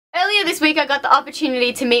earlier this week I got the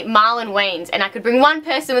opportunity to meet Marlon Wayans, and I could bring one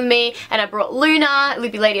person with me, and I brought Loona,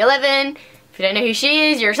 Loopy Lady 11. If you don't know who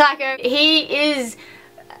she is, you're a psycho. He is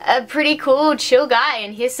a pretty cool, chill guy,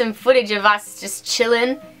 and here's some footage of us just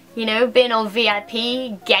chilling, you know, being all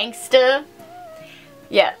VIP, gangster.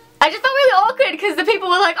 Yeah. I just felt really awkward because the people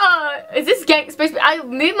were like, oh, is this gang supposed to be? I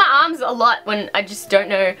move my arms a lot when I just don't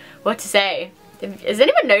know what to say. Has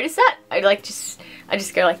anyone noticed that? I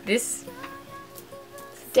just go like this.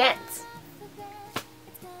 Dance.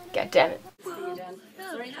 God damn it.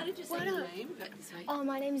 Sorry, how did you say your name? Oh,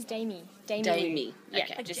 my name's Damie. Damie. Yeah,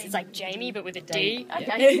 Okay. just it's like Jamie but with a D.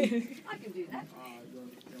 Okay. I can do that.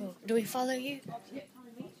 Oh, do we follow you?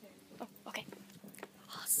 Oh, okay.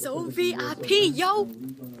 Oh, so VIP, yo! That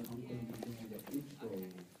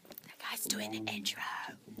guy's doing the intro.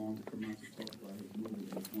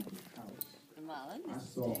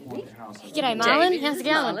 G'day, Marlon. How's it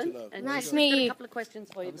going? Nice to meet you. A couple of questions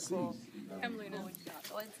for you before. I'm Loona.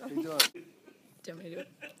 Do you want me to do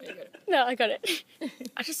it? No, I got it.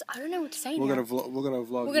 I don't know what to say now. We're gonna vlog.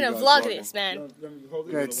 We're gonna vlog this, man.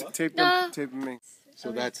 Yeah, tape me.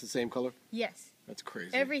 So that's the same color? Yes. That's crazy.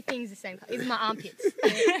 Everything's the same color. Even my armpits.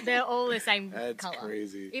 They're all the same That's color.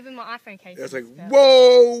 crazy. Even my iPhone case. That's like,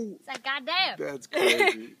 whoa! It's like, goddamn. That's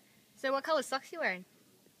crazy. So what color socks you wearing?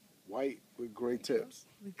 White with gray tips.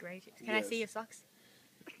 With grey tips. Can I see your socks?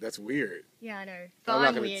 That's weird. Yeah, I know. But I'm not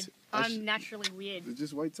I'm gonna weird. I'm naturally weird. They're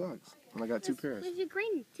just white socks. And I got two pairs. Where's your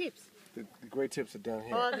green tips? The gray tips are down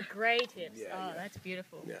here. Oh, the grey tips. Yeah, oh, yeah. that's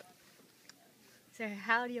beautiful. Yeah. So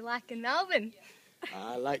how do you like in Melbourne?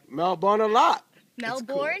 I like Melbourne a lot.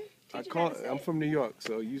 Melbourne? Cool. I'm from New York,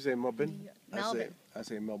 so you say Melbourne. Melbourne. I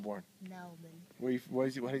say Melbourne. Melbourne. How do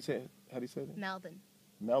you say it? How do you say that? Melbourne.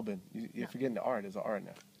 Melbourne. You're forgetting the R. There's an R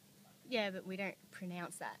now. Yeah, but we don't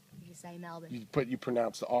pronounce that. We just say Melbourne. You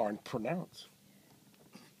pronounce the R and pronounce.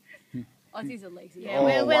 Aussies are lazy. Yeah, Oh,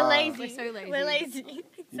 we're wow. lazy. We're so lazy. We're lazy. Exactly.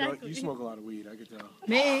 You know, you smoke a lot of weed. I can tell.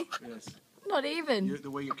 Me? Yes. Not even. The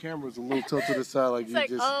way your camera's a little tilted to the side, like It's you like,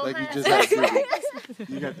 just, oh, like you man. just had a doobie.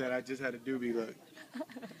 You got that? I just had a doobie look.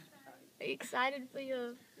 Are you excited for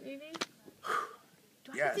your movie?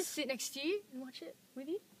 Do I Yes. have to sit next to you and watch it with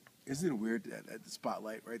you? Isn't it weird that at the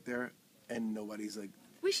spotlight right there, and nobody's like,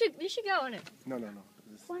 You should go on it. no.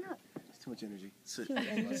 Why not? It's too much energy. Sit,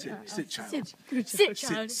 Sit. sit, child. Sit,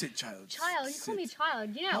 child. Sit, child. Child, you call me Sit.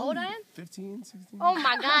 child. You know how old I am? 15, 16? Oh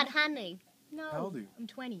my God, honey. No. How old are you? I'm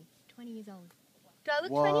 20. 20 years old. Do I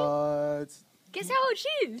look What? 20? Guess how old she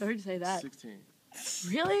is? Don't say that. 16.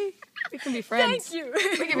 Really? We can be friends. Thank you.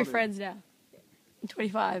 We can be friends now. I'm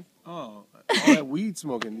 25. Oh, all that weed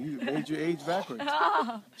smoking. You made your age backwards.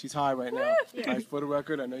 She's high right now. Guys, for the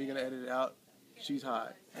record, I know you're going to edit it out. She's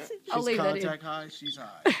high. I'll She's leave that in. contact high, she's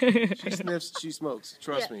high. She sniffs, she smokes.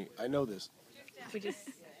 Trust me, I know this.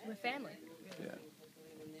 We're family. Yeah.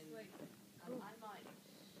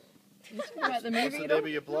 About the movie? What's the name of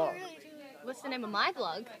your blog? What's the name of my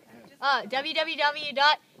blog?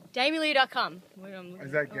 www.damielou.com.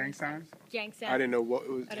 Is that gang signs? Gang I didn't know what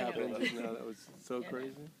was I don't know. happening just now. That was so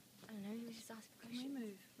crazy. I don't know. You just ask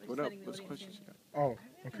questions. What up? What's the question you got? Oh,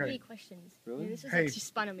 Any okay. questions? Really? Yeah, this was Hey, actually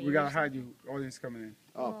spun on me. We gotta hide you. Audience coming in.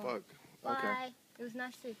 Oh, fuck. Okay. Bye. It was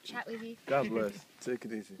nice to chat with you. God bless. Take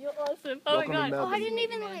it easy. You're awesome. Oh Welcome to my God. Oh, I Melbourne. didn't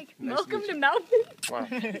even like. Nice to Welcome meet to you. Melbourne. Wow.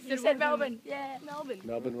 You said Melbourne. Yeah, Melbourne.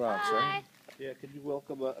 Melbourne rocks, Bye. right? Yeah, can you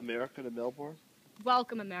welcome America to Melbourne?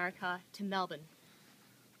 Welcome America to Melbourne.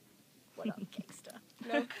 What up, gangster?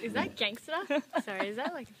 No, is that gangster? Sorry, is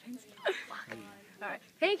that like offensive? Fuck. All right.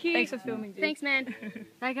 Thank you. Thanks for filming, dude. Thanks, man.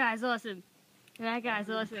 That guy's awesome. And that guy's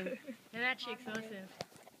awesome. And that chick's awesome.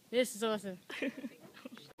 This is awesome.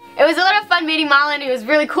 It was a lot of fun meeting Marlon. It was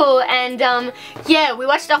really cool, and yeah, we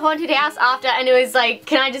watched a haunted house after, and it was like,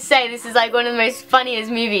 can I just say, this is like one of the most funniest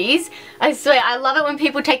movies. I swear, I love it when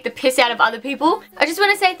people take the piss out of other people. I just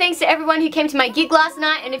want to say thanks to everyone who came to my gig last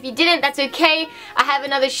night, and if you didn't, that's okay. I have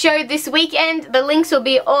another show this weekend. The links will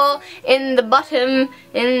be all in the bottom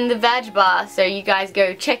in the vag bar, so you guys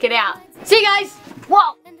go check it out. See you guys!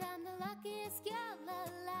 Whoa!